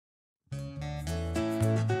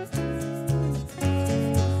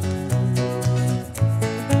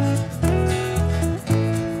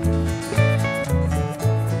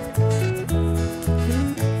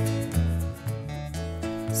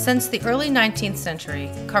Since the early 19th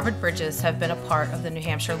century, covered bridges have been a part of the New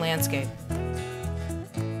Hampshire landscape.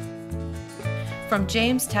 From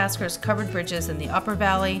James Tasker's covered bridges in the Upper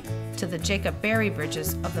Valley, to the Jacob Berry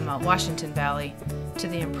bridges of the Mount Washington Valley, to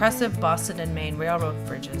the impressive Boston and Maine Railroad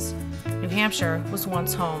bridges, New Hampshire was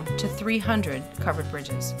once home to 300 covered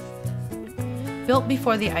bridges. Built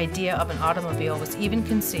before the idea of an automobile was even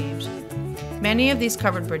conceived, many of these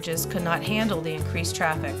covered bridges could not handle the increased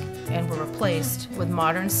traffic and were replaced with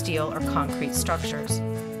modern steel or concrete structures.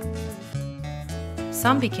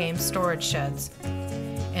 Some became storage sheds,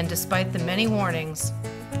 and despite the many warnings,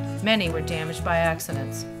 many were damaged by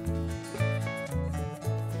accidents.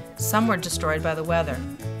 Some were destroyed by the weather.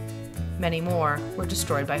 Many more were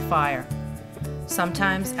destroyed by fire,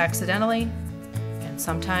 sometimes accidentally and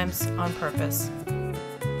sometimes on purpose.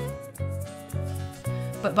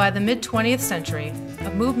 But by the mid-20th century,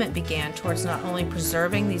 a movement began towards not only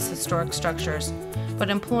preserving these historic structures, but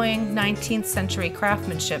employing 19th century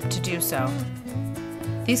craftsmanship to do so.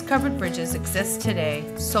 These covered bridges exist today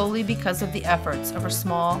solely because of the efforts of a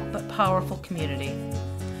small but powerful community,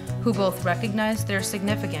 who both recognized their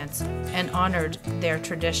significance and honored their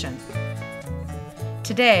tradition.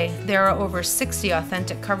 Today, there are over 60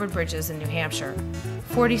 authentic covered bridges in New Hampshire,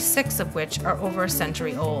 46 of which are over a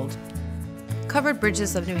century old. Covered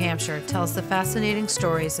Bridges of New Hampshire tells the fascinating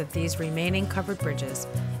stories of these remaining covered bridges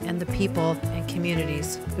and the people and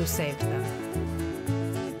communities who saved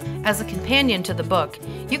them. As a companion to the book,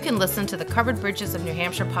 you can listen to the Covered Bridges of New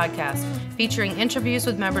Hampshire podcast, featuring interviews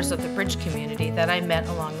with members of the bridge community that I met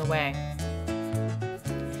along the way.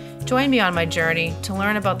 Join me on my journey to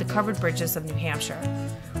learn about the covered bridges of New Hampshire.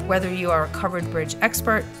 Whether you are a covered bridge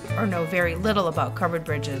expert or know very little about covered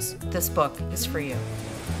bridges, this book is for you.